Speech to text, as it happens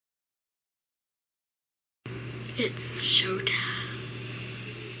It's showtime.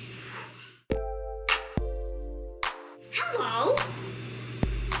 Hello!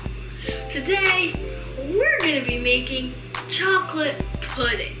 Today, we're gonna be making chocolate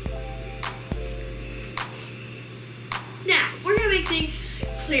pudding. Now, we're gonna make things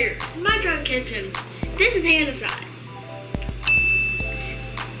clear. In my drunk kitchen, this is Hannah's size.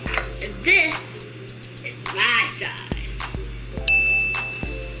 And this is my size.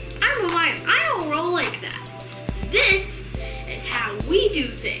 I'm a minor. I don't roll like that. This is how we do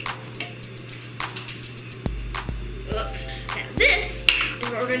things. Oops. Now this is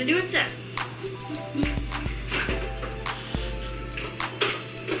what we're gonna do instead.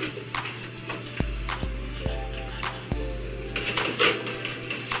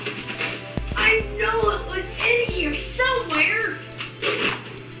 I know it was in here somewhere.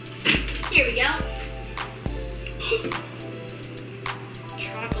 Here we go.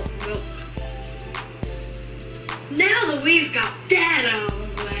 Chocolate milk. Now that we've got that out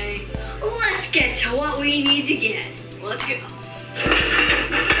of the way, let's get to what we need to get. Let's go.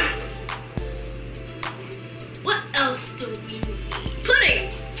 What else do we need? Pudding.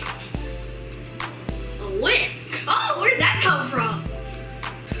 A whisk. Oh, where'd that come from?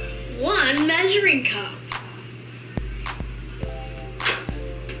 1 measuring cup.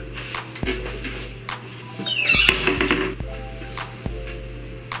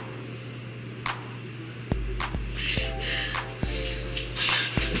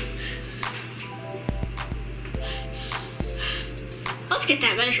 Let's get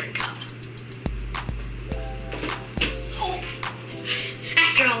that measuring cup. Oh,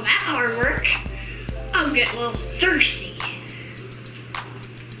 after all that hard work, I'm getting a little thirsty.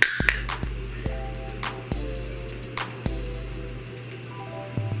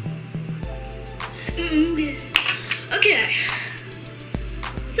 Okay,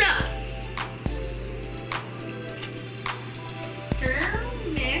 so stir,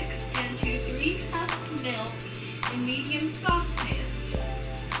 mix into 3 cups of milk in medium saucepan.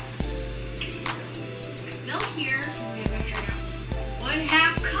 Milk here, I'm gonna measure out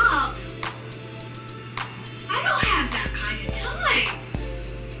 1/2 cup. I don't have that kind of time.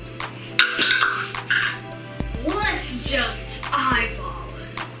 Let's just eyeball it.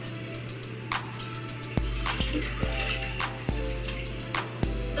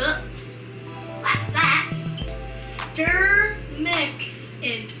 Oops, that's that. Stir, mix,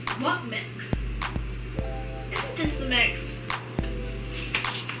 and what mix? Isn't this the mix?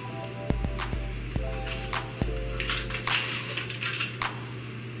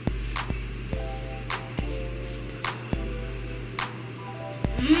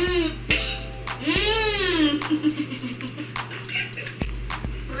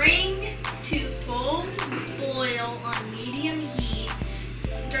 Bring to full boil on medium heat,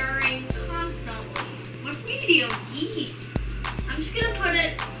 stirring constantly. What's medium heat? I'm just gonna put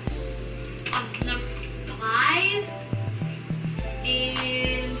it on number 5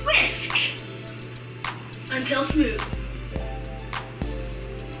 and whisk until smooth.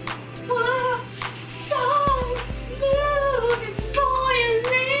 Whoa, so smooth and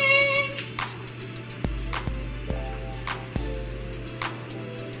boiling.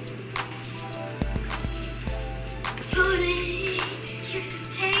 Pudding, you're so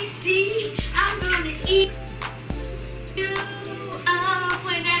tasty. I'm gonna eat you up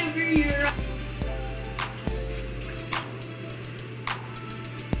whenever you're up.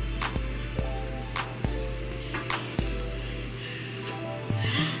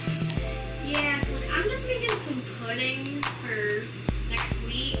 Yeah, so I'm just making some pudding for next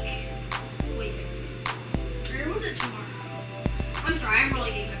week. Wait, or was it tomorrow? I'm sorry, I'm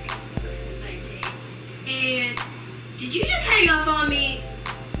really getting this for my day. And did you just hang up on me?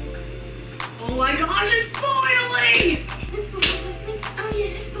 Oh my gosh, it's boiling! It's boiling. Oh yeah,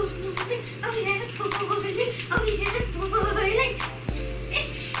 it's boiling. Oh yeah, it's boiling. Oh yeah, it's boiling.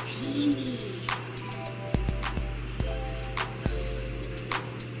 It's steamy.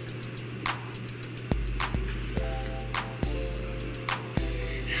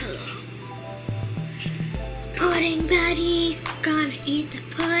 Hello. Pudding buddies, gonna eat the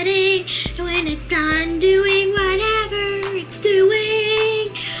pudding. And when it's done doing whatever it's doing,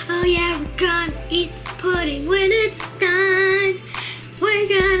 oh yeah, we're gonna eat the pudding when it's done. We're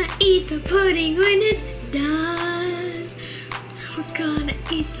gonna eat the pudding when it's done. We're gonna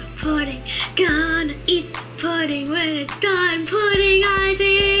eat the pudding, gonna eat the pudding when it's done. Pudding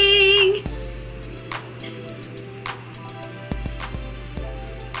icing.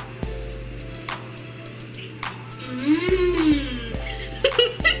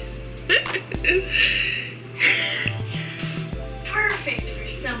 Perfect for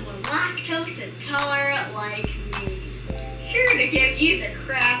someone lactose intolerant like me. gonna give you the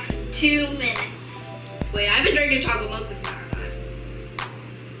crap in 2 minutes. Wait, I've been drinking chocolate milk this entire time.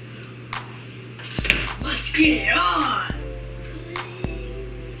 Let's get it on!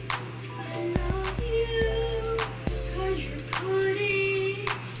 I love you, 'cause you're pudding,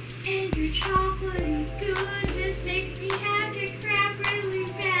 and your chocolatey goodness makes me have to crap really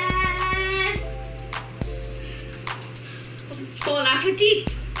bad. Bon appetit!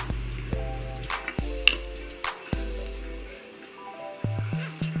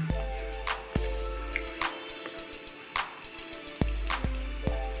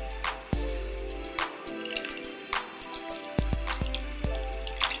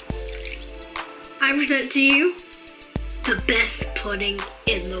 I present to you the best pudding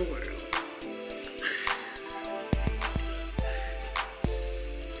in the world.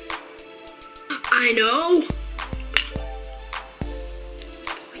 I know.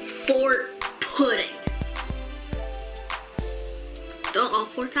 Fort pudding. Don't all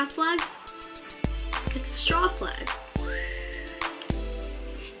forts have flags? It's a straw flag.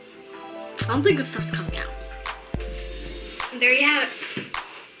 I don't think this stuff's coming out. And there you have it.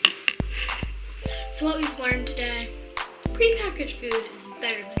 So what we've learned today, prepackaged food is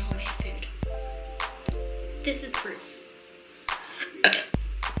better than homemade food. This is proof.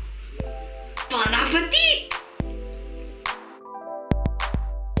 Bon appetit!